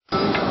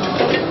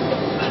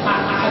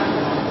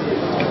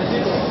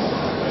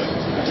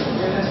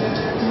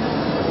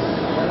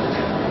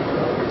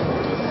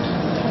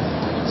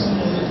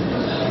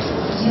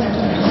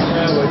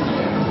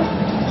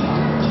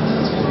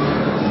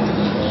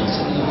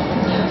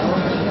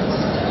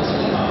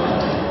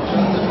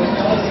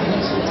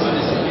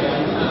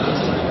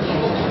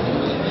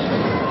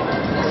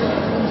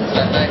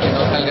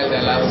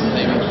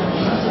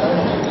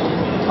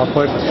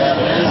Afuera.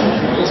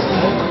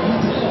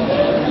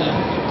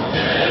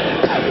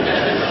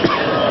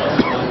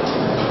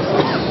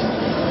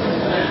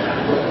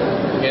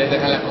 ¿Quieres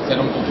dejarla cocer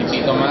un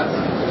poquitito más?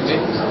 ¿Sí?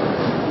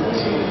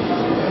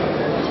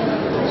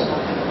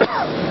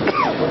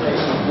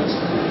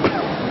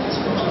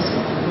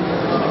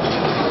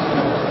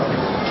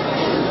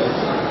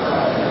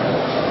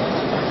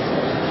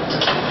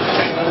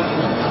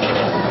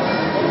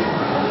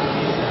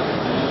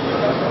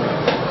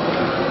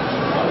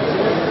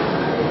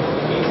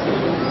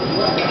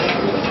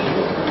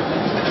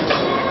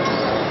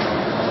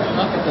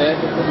 No, que te dé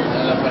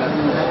la aparato.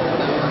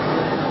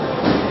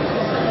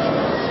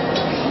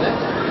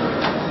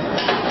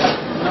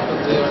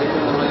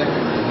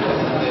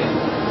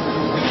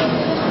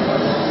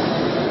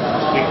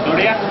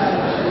 Victoria.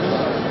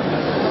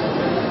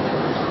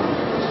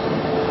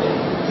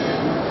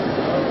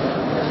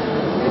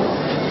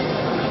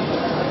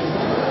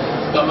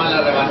 Toma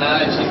la rebanada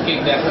de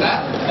cheesecake de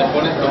atrás, te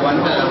pones tu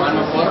guante en la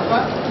mano,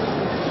 porfa,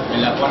 y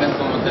la pones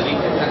como te dije,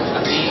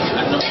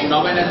 así,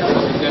 no ven esa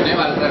posición,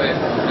 va al revés,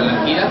 te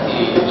la giras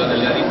y lo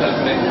delgadito al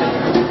frente.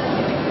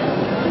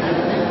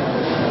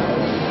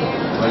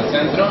 Por el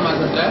centro, más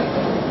atrás,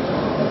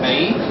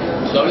 ahí,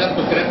 doblas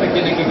tu crepe y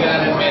tiene que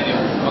quedar en medio,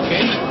 ¿ok?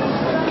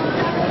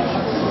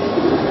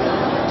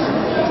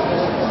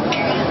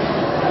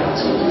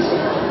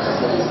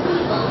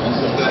 En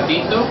su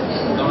platito,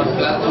 tomas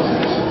plato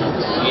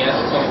y es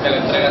como que le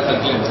entregas al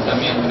cliente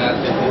también,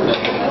 gracias.